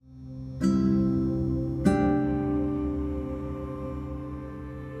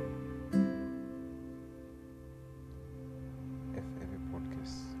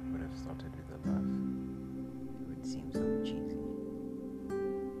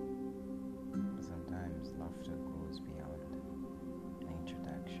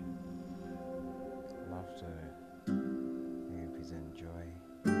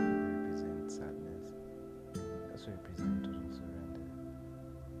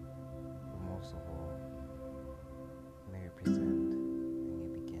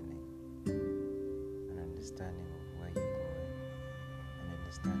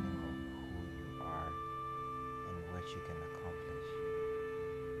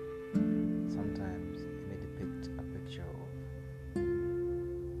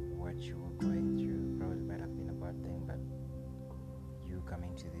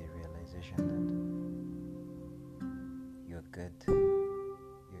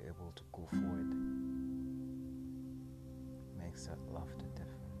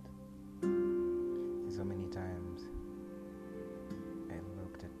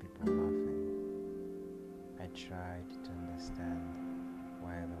understand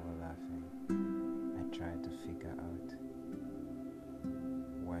why they were laughing. I tried to figure out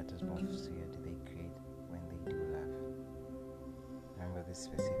what atmosphere do they create when they do laugh. I remember this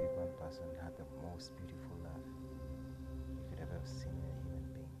specific one person had the most beautiful laugh you could ever have seen in a human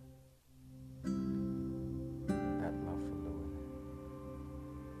being. That laugh alone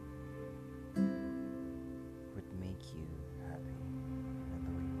would make you happy, even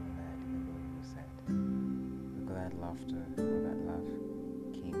though you were mad, even though you were sad. Because that laughter or that laugh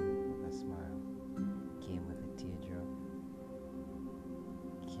came with a smile, came with a teardrop,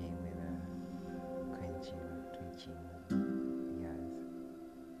 came with a quenching or twitching of the eyes.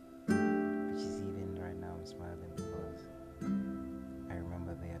 Which is even right now I'm smiling because I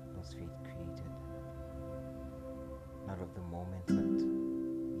remember the atmosphere it created. Not of the moment that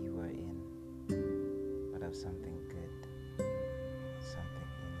you were in, but of something good, something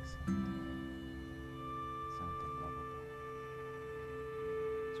innocent, something lovable.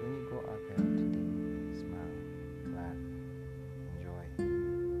 So when you go out there today, smile, laugh, enjoy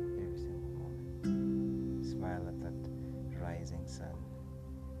every single moment. Smile at that rising sun.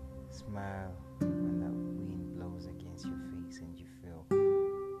 Smile when that wind blows against your face and you feel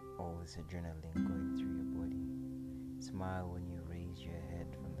all this adrenaline going through your body. Smile when you raise your head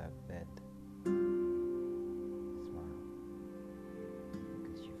from that bed